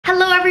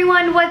Hello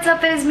everyone, what's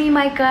up? It is me,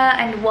 Micah,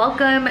 and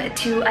welcome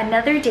to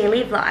another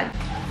daily vlog.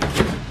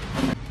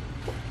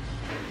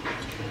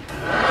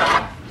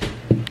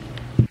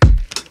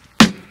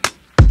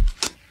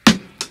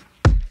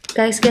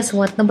 Guys, guess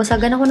what?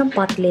 Nabasagan ako ng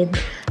pot lid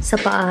sa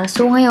paa.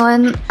 So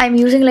ngayon, I'm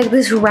using like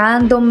this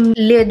random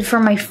lid for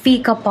my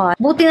fika pot.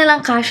 Buti na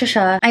lang kasya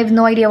siya. I have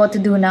no idea what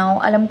to do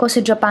now. Alam ko sa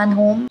Japan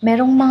Home,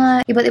 merong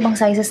mga iba't ibang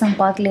sizes ng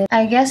pot lid.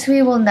 I guess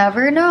we will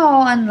never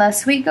know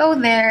unless we go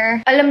there.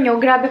 Alam nyo,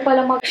 grabe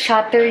pala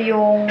mag-shatter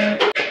yung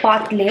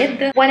pot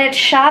lid. When it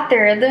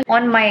shattered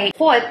on my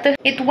foot,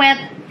 it went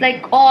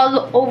like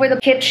all over the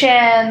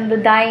kitchen, the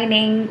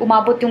dining.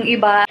 Umabot yung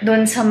iba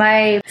dun sa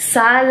may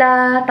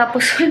sala.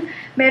 Tapos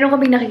meron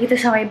kaming nakikita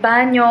sa may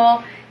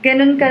banyo.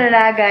 Ganun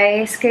kalala,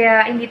 guys.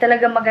 Kaya hindi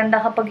talaga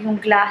maganda kapag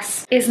yung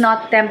glass is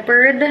not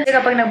tempered. Kasi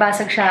kapag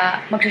nagbasag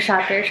siya,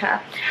 magsha-shatter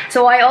siya.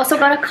 So I also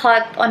got a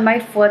cut on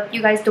my foot. You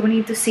guys don't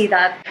need to see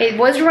that.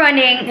 It was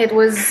running. It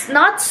was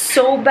not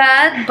so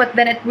bad, but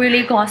then it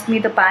really caused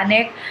me to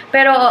panic.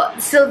 Pero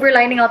silver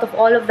lining out of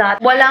all of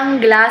that,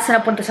 walang glass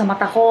na napunta sa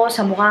mata ko,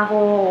 sa mukha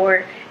ko,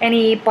 or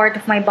any part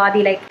of my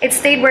body. Like, it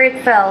stayed where it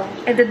fell.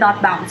 It did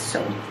not bounce.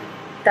 So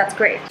that's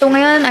great. So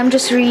ngayon, I'm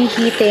just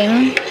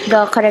reheating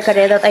the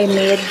kare-kare that I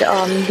made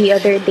the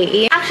other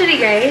day. Actually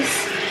guys,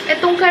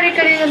 itong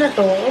kare-kare na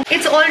to,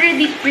 it's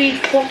already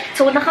pre-cooked.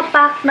 So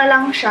nakapack na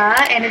lang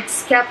siya and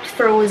it's kept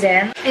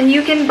frozen. And you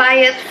can buy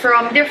it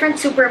from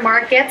different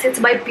supermarkets. It's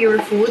by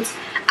Pure Foods.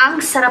 Ang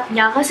sarap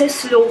niya kasi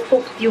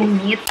slow-cooked yung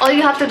meat. All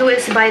you have to do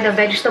is buy the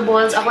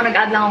vegetables. Ako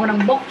nag-add lang ako ng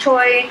bok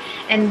choy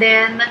and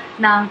then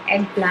ng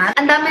eggplant.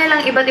 Ang dami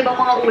lang iba't ibang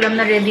mga ulam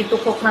na ready to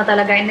cook na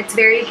talaga, and it's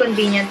very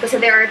convenient kasi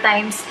there are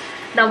times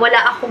na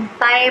wala akong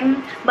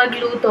time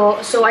magluto.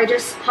 So I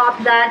just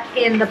pop that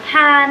in the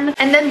pan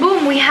and then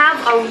boom, we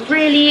have a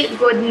really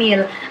good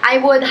meal.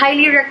 I would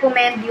highly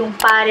recommend yung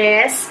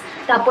pares.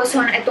 Tapos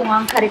itong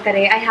ang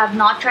kare-kare. I have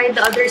not tried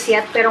the others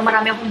yet, pero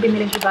marami akong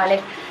biniling iba.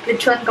 Like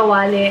lechon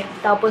kawali.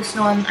 Tapos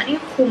ano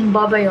yung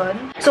humba ba yun?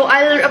 So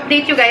I'll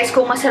update you guys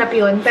kung masarap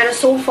yun. Pero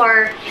so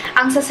far,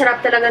 ang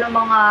sasarap talaga ng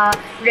mga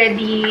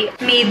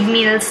ready-made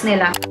meals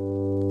nila.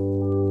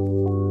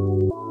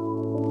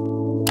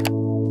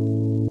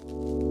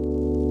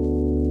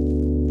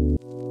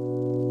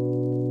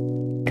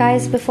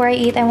 Guys, before I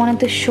eat, I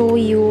wanted to show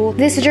you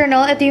this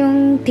journal. Ito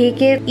yung Take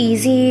It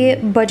Easy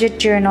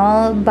Budget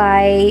Journal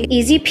by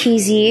Easy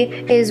Peasy.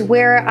 Is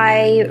where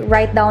I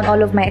write down all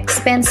of my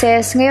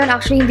expenses. Ngayon,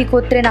 actually, hindi ko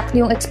trinak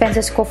yung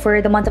expenses ko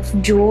for the month of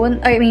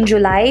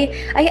July.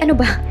 Ay, ano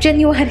ba?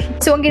 January.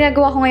 So, ang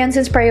ginagawa ko ngayon,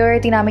 since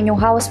priority namin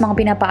yung house,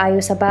 mga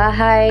pinapaayos sa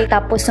bahay,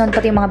 tapos nun,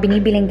 pati yung mga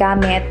binibiling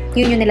gamit,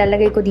 yun yung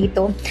nilalagay ko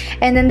dito.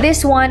 And then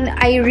this one,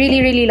 I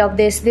really love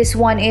this. This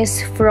one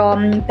is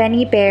from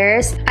Penny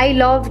Pairs. I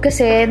love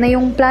kasi na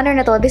yung planner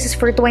na to, this is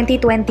for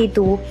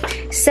 2022.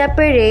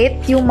 Separate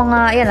yung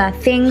mga,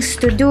 things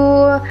to do,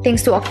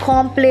 things to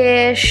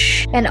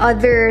accomplish, and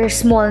other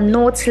small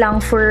notes lang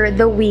for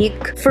the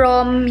week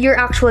from your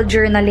actual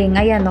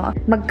journaling. Ayan, no?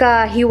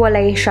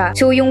 Magkahiwalay siya.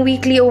 So, yung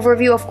weekly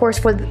overview, of course,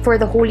 for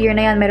the whole year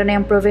na yan, meron na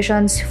yung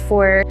provisions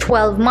for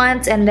 12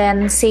 months, and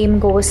then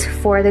same goes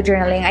for the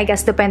journaling. I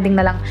guess, depending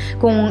na lang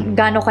kung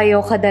gaano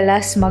kayo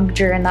kadalas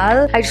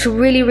mag-journal. I just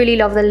really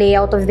love the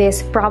layout of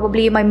this.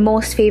 Probably my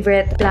most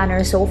favorite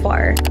planner so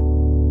far.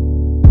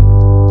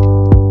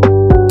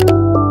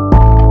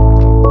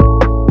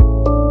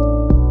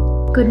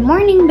 Good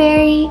morning,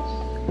 Barry.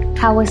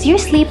 How was your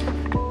sleep?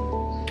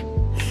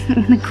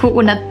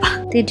 Nagkuunat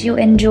pa. Did you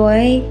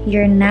enjoy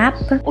your nap?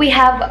 We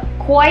have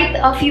quite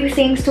a few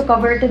things to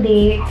cover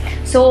today.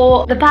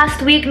 So, the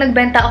past week,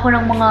 nagbenta ako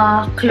ng mga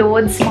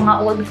clothes, mga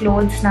old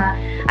clothes na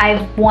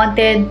I've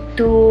wanted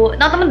to,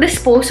 not naman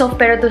dispose of,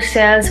 pero to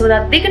sell so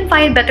that they can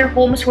find better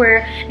homes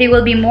where they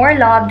will be more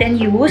loved and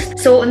used.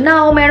 So,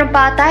 now, meron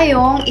pa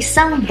tayong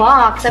isang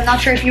box. I'm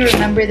not sure if you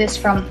remember this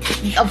from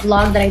a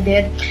vlog that I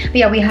did. But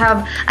yeah, we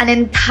have an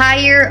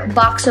entire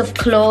box of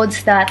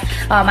clothes that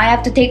I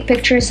have to take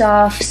pictures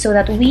of so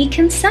that we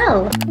can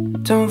sell.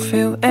 Don't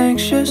feel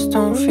anxious,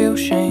 don't feel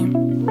shame.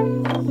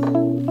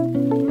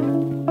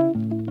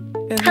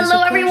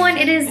 Hello everyone,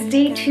 it is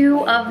day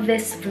 2 of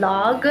this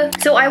vlog.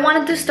 So I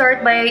wanted to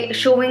start by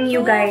showing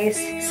you guys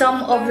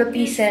some of the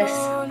pieces,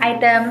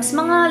 items,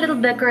 mga little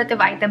decorative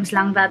items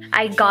lang that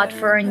I got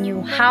for a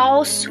new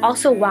house.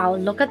 Also, wow,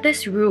 look at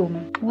this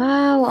room.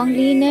 Wow, ang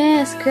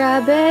linis.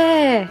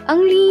 Grabe.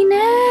 Ang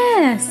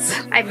linis.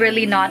 I've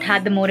really not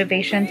had the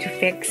motivation to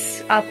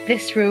fix up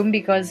this room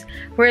because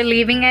we're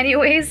leaving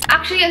anyways.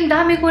 Actually, ang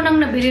dami ko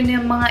nang nabili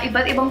ng mga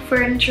iba't ibang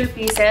furniture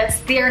pieces.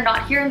 They are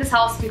not here in this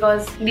house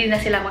because hindi na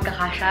sila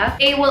magkakasya.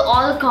 They will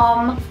all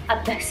come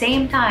at the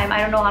same time.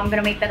 I don't know how I'm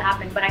gonna make that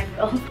happen, but I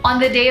will.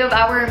 On the day of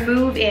our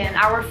move-in,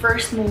 our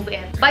first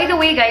move-in. By the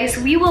way, guys,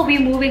 we will be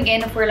moving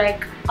in for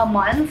like a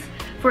month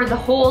for the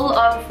whole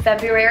of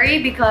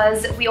February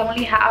because we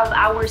only have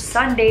our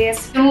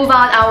Sundays to move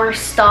out our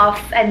stuff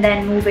and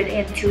then move it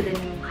into the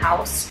new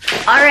house.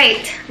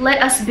 Alright, let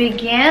us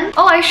begin.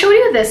 Oh, I showed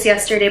you this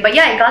yesterday, but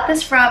yeah, I got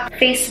this from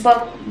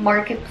Facebook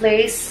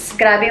Marketplace.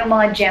 Grabe yung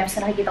mga gems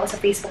na nakikita ko sa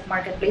Facebook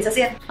Marketplace. As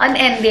in,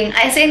 unending.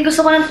 As in,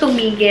 gusto ko nang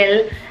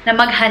tumigil na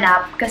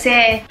maghanap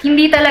kasi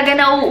hindi talaga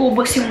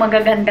nauubos yung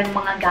magagandang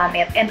mga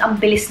gamit and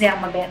ang bilis nilang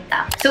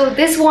mabenta. So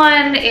this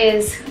one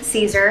is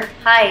Caesar.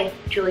 Hi,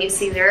 Julius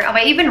Caesar. Am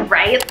I even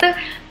right?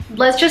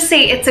 Let's just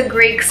say it's a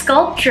Greek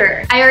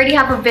sculpture. I already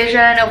have a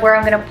vision of where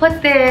I'm gonna put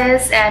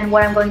this and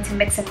what I'm going to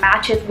mix and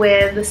match it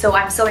with. So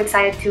I'm so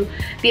excited to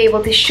be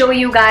able to show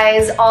you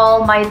guys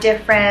all my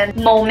different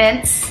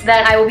moments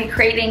that I will be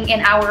creating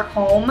in our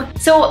home.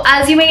 So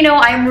as you may know,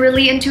 I'm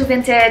really into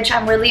vintage.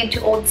 I'm really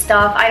into old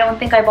stuff. I don't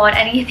think I bought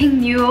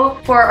anything new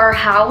for our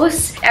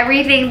house.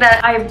 Everything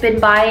that I've been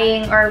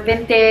buying are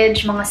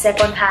vintage, mga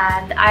second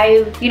hand.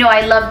 I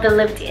love the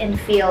lived-in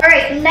feel. All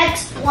right,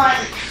 next one.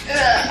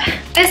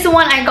 This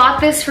one, I got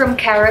this from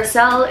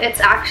Carousel.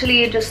 It's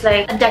actually just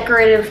like a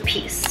decorative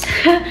piece.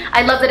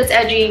 I love that it's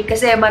edgy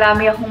kasi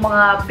marami akong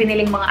mga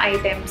biniling mga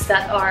items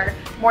that are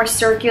more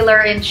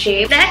circular in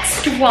shape.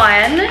 Next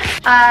one,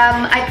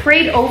 I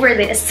prayed over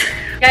this.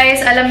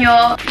 Guys, alam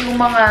nyo, yung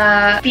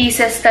mga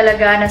pieces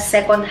talaga na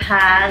second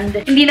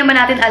hand, hindi naman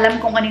natin alam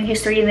kung anong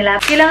history nila.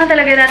 Kailangan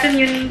talaga natin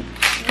yun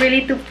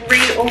really to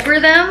pray over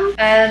them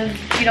and,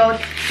 you know,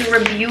 to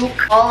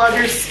rebuke all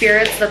other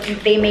spirits that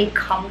they may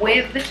come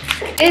with.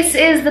 This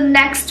is the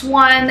next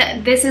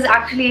one. This is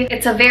actually,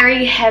 it's a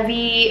very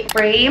heavy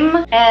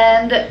frame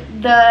and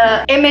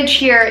the image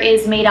here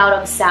is made out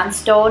of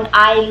sandstone.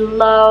 I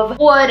love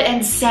wood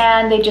and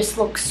sand. They just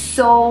look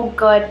so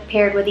good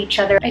paired with each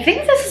other. I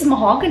think this is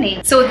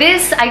mahogany. So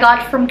this I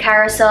got from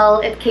Carousel.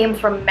 It came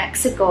from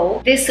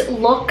Mexico. This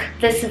look,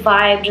 this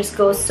vibe just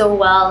goes so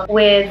well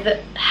with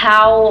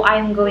how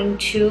I'm going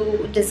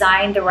to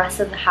design the rest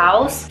of the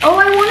house. Oh,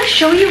 I want to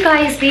show you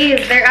guys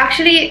these. They're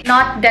actually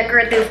not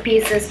decorative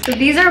pieces. So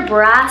these are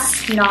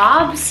brass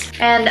knobs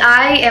and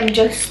I am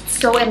just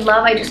so in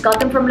love. I just got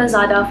them from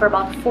Lazada for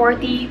about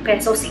 40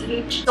 pesos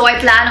each. So I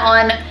plan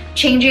on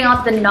changing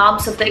out the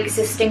knobs of the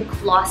existing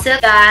closet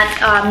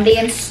that they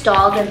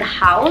installed in the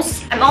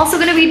house. I'm also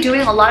going to be doing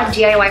a lot of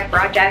DIY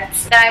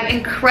projects that I'm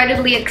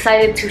incredibly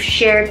excited to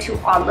share to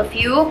all of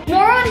you.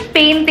 More on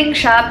painting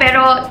siya,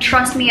 pero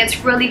trust me,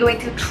 it's really going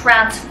to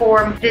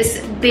transform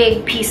this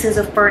big pieces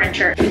of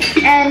furniture.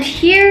 And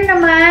here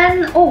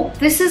naman, oh,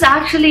 this is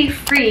actually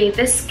free.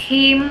 This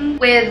came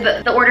with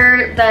the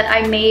order that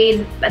I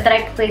made, that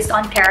I placed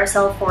on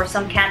Carousel for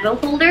some candle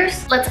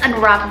holders. Let's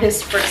unwrap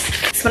this first.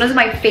 It's one of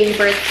my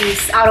favorite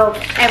piece out of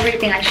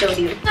everything I showed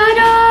you.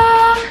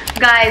 Ta-da!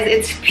 Guys,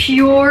 it's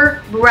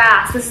pure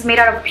brass. This is made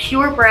out of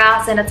pure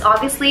brass and it's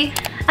obviously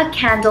a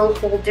candle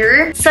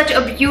holder. Such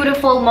a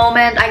beautiful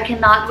moment. I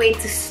cannot wait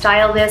to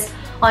style this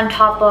on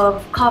top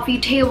of coffee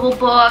table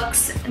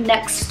books,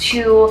 next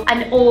to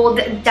an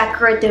old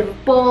decorative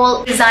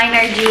bowl. Design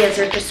ideas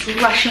are just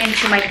rushing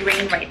into my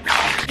brain right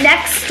now.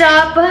 Next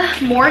up,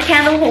 more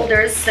candle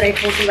holders that I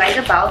told you guys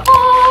about.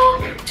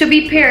 Oh, to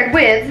be paired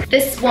with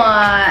this one.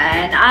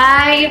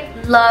 I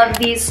love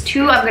these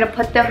two. I'm gonna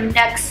put them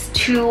next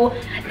to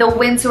the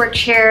Windsor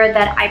chair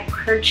that I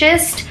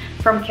purchased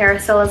from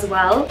Carousel as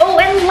well. Oh,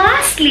 and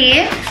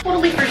lastly,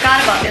 totally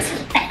forgot about this.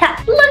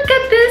 Look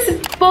at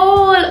this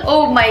bowl.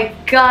 Oh my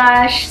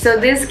gosh. So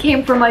this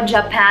came from a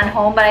Japan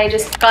home, but I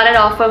just got it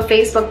off of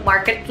Facebook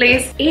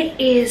Marketplace. It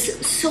is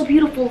so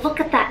beautiful. Look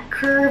at that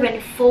curve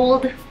and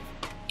fold.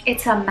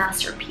 It's a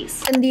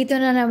masterpiece. Andito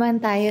na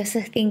naman tayo sa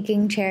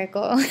thinking chair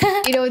ko.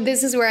 You know,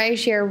 this is where I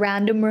share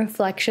random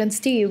reflections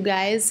to you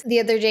guys. The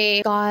other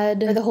day,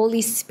 God, or the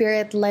Holy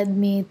Spirit led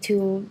me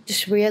to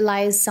just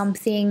realize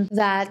something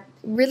that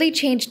really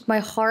changed my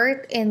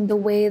heart in the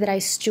way that I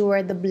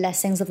steward the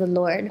blessings of the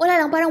Lord. Wala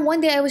lang, parang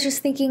one day I was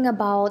just thinking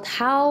about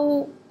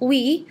how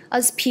we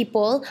as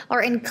people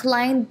are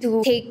inclined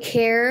to take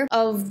care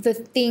of the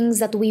things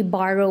that we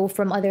borrow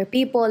from other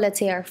people, let's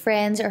say our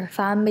friends or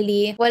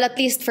family. Well, at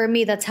least for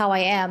me, that's how I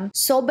am.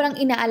 Sobrang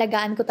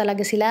inaalagaan ko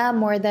talaga sila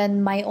more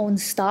than my own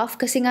stuff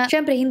kasi nga,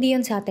 syempre, hindi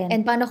yun sa atin.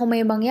 And paano kung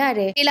may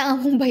mangyari,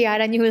 kailangan kong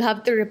bayaran, you will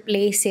have to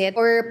replace it.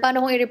 Or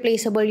paano kung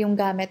irreplaceable yung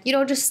gamit. You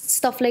know, just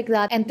stuff like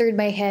that entered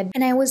my head.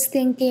 And I was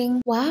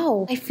thinking,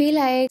 wow, I feel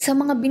like sa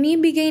mga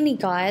binibigay ni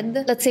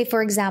God, let's say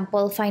for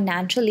example,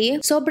 financially,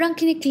 sobrang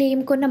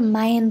kiniklaim ko na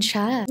mine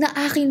siya. Na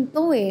akin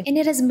to eh. And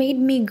it has made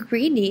me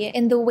greedy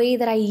in the way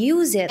that I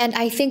use it. And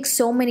I think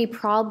so many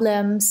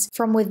problems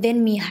from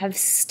within me have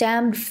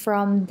stemmed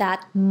from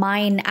that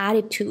mine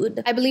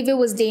attitude. I believe it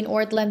was Dane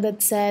Ortland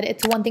that said,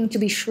 it's one thing to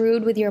be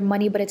shrewd with your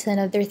money, but it's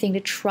another thing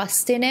to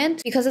trust in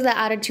it. Because of that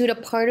attitude, a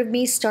part of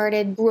me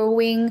started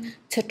growing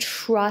to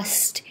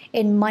trust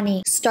in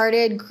money,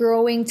 started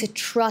growing to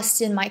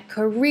trust in my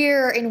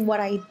career, in what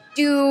I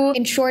do.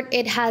 In short,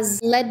 it has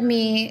led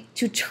me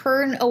to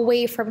turn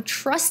away from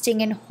trust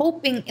trusting and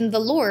hoping in the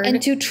Lord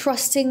and to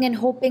trusting and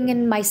hoping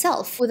in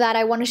myself. With that,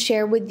 I want to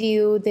share with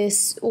you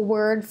this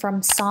word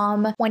from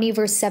Psalm 20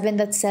 verse 7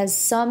 that says,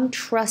 "Some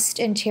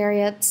trust in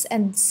chariots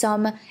and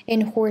some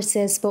in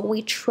horses, but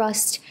we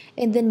trust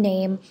in the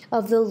name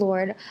of the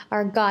Lord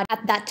our God."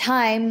 At that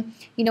time,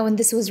 when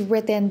this was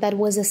written, that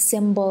was a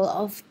symbol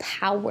of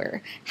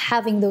power,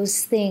 having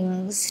those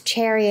things,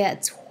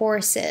 chariots,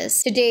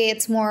 horses. Today,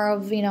 it's more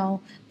of,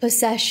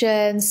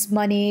 possessions,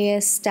 money,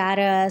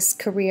 status,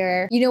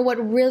 career. What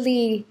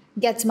really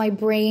gets my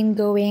brain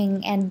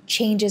going and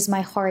changes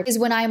my heart is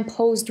when I'm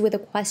posed with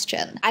a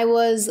question. I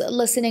was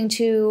listening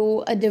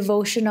to a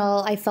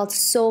devotional. I felt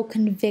so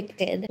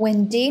convicted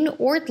when Dane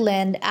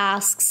Ortland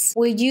asks,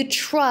 would you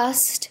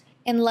trust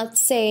in, let's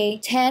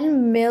say,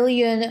 $10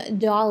 million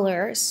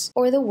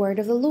or the word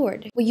of the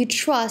Lord? Will you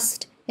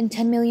trust in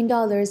 $10 million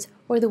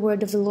or the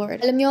word of the Lord?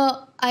 Alam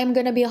nyo, I'm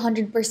gonna be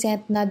 100%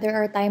 na there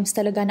are times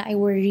talaga na I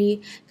worry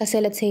kasi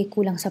let's say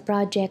kulang sa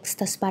projects,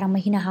 tas parang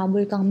may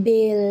hinahabol kang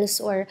bills,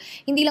 or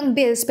hindi lang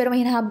bills pero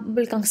may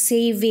hinahabol kang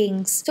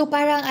savings. So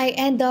parang I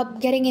end up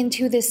getting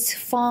into this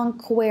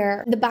funk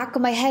where in the back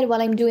of my head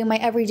while I'm doing my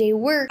everyday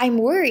work, I'm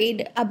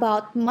worried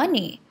about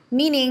money.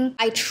 Meaning,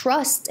 I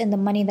trust in the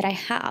money that I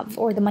have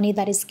or the money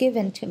that is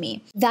given to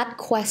me. That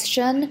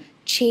question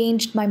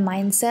changed my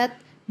mindset,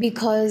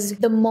 because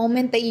the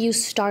moment that you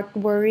start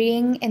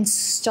worrying and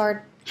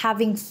start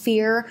having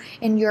fear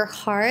in your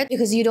heart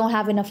because you don't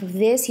have enough of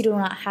this, you do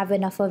not have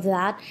enough of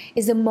that,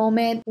 is the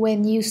moment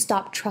when you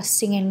stop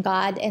trusting in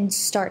God and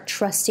start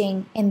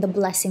trusting in the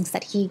blessings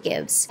that He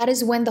gives. That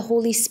is when the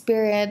Holy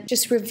Spirit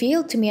just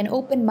revealed to me and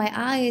opened my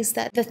eyes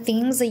that the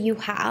things that you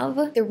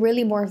have, they're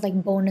really more of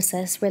like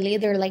bonuses, really.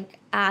 They're like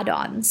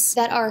add-ons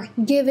that are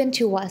given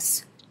to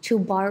us to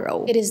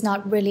borrow. It is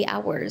not really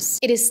ours.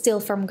 It is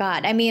still from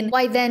God. I mean,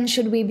 why then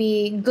should we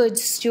be good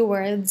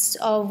stewards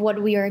of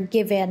what we are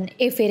given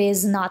if it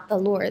is not the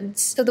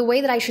Lord's? So the way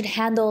that I should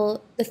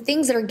handle the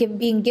things that are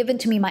being given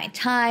to me, my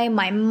time,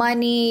 my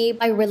money,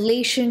 my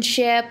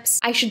relationships,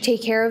 I should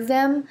take care of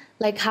them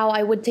like how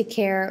I would take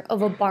care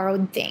of a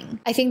borrowed thing.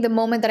 I think the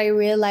moment that I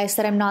realized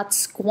that I'm not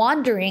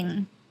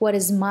squandering what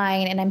is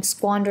mine and I'm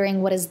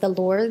squandering what is the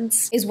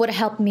Lord's is what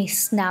helped me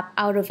snap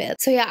out of it.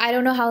 So yeah, I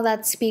don't know how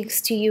that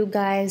speaks to you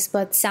guys,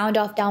 but sound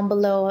off down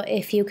below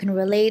if you can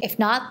relate. If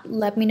not,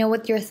 let me know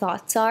what your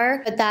thoughts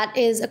are. But that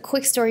is a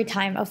quick story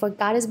time of what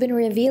God has been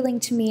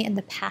revealing to me in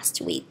the past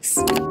weeks.